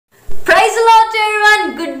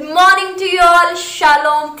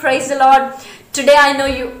Praise the Lord. Today I know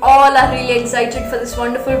you all are really excited for this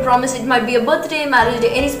wonderful promise. It might be a birthday, marriage day,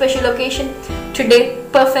 any special occasion. Today,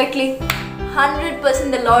 perfectly, 100%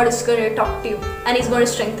 the Lord is going to talk to you and He's going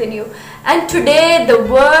to strengthen you. And today the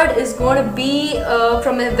word is going to be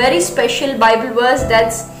from a very special Bible verse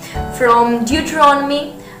that's from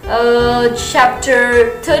Deuteronomy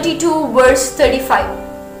chapter 32 verse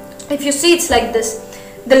 35. If you see, it's like this: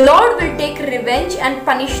 the Lord will take revenge and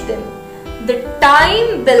punish them. The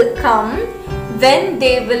time will come when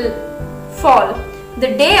they will fall. The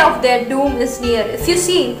day of their doom is near. If you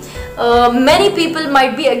see, many people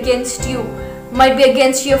might be against you, might be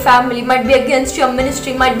against your family, might be against your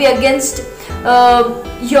ministry, might be against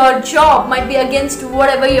your job, might be against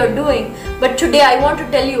whatever you're doing. But today I want to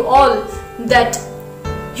tell you all that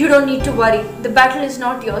you don't need to worry. The battle is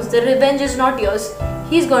not yours. The revenge is not yours.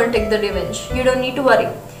 He's going to take the revenge. You don't need to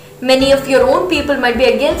worry. Many of your own people might be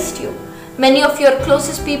against you. Many of your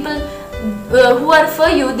closest people who are for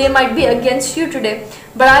you, they might be against you today.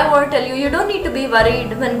 But I want to tell you, you don't need to be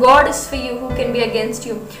worried. When God is for you, who can be against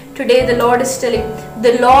you? Today the Lord is telling,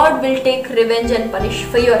 the Lord will take revenge and punish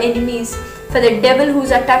for your enemies, for the devil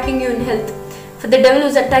who's attacking you in health, for the devil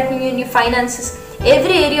who's attacking you in your finances.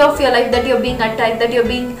 Every area of your life that you're being attacked, that you're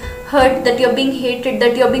being hurt, that you're being hated,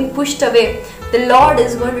 that you're being pushed away, the Lord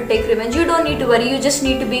is going to take revenge. You don't need to worry. You just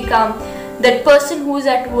need to be calm. That person who's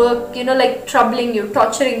at work, like troubling you,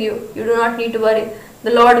 torturing you, you do not need to worry. The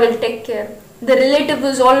Lord will take care. The relative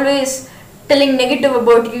who's always telling negative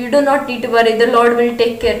about you, you do not need to worry. The Lord will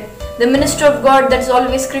take care. The minister of God that's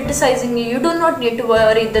always criticizing you, you do not need to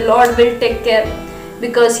worry. The Lord will take care,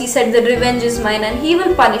 because He said the revenge is mine and He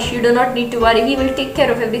will punish. You do not need to worry. He will take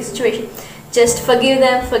care of every situation. Just forgive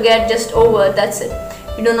them, forget, just over. That's it.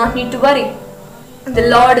 You do not need to worry. The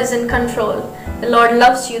Lord is in control. The Lord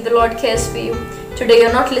loves you. The Lord cares for you. Today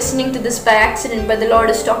you're not listening to this by accident, but the Lord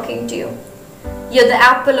is talking to you. You're the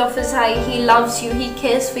apple of His eye. He loves you. He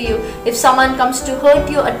cares for you. If someone comes to hurt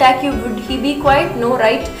you, attack you, would He be quiet? No,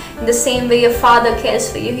 right? In the same way your Father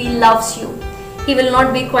cares for you. He loves you. He will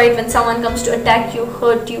not be quiet when someone comes to attack you,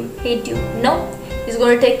 hurt you, hate you. No, He's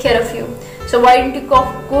going to take care of you. So why don't you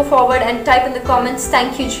go forward and type in the comments,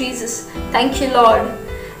 thank you Jesus, thank you Lord.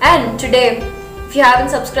 And today, if you haven't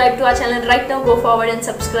subscribed to our channel right now, go forward and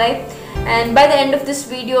subscribe. And by the end of this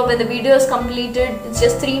video, when the video is completed, it's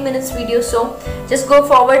just 3 minutes video, so just go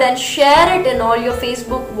forward and share it in all your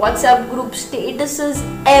Facebook, WhatsApp groups, statuses,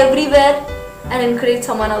 everywhere, and encourage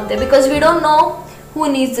someone out there, because we don't know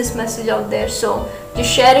who needs this message out there. So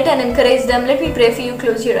just share it and encourage them. Let me pray for you.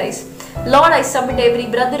 Close your eyes. Lord, I submit every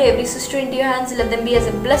brother, every sister into your hands. Let them be as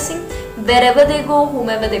a blessing wherever they go,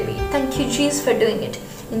 whomever they be. Thank you Jesus for doing it.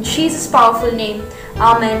 In Jesus' powerful name.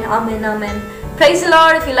 Amen, amen, amen. Praise the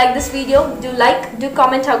Lord. If you like this video, do like, do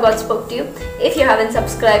comment how God spoke to you. If you haven't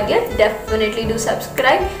subscribed yet, definitely do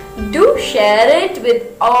subscribe. Do share it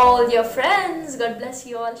with all your friends. God bless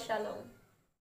you all. Shalom.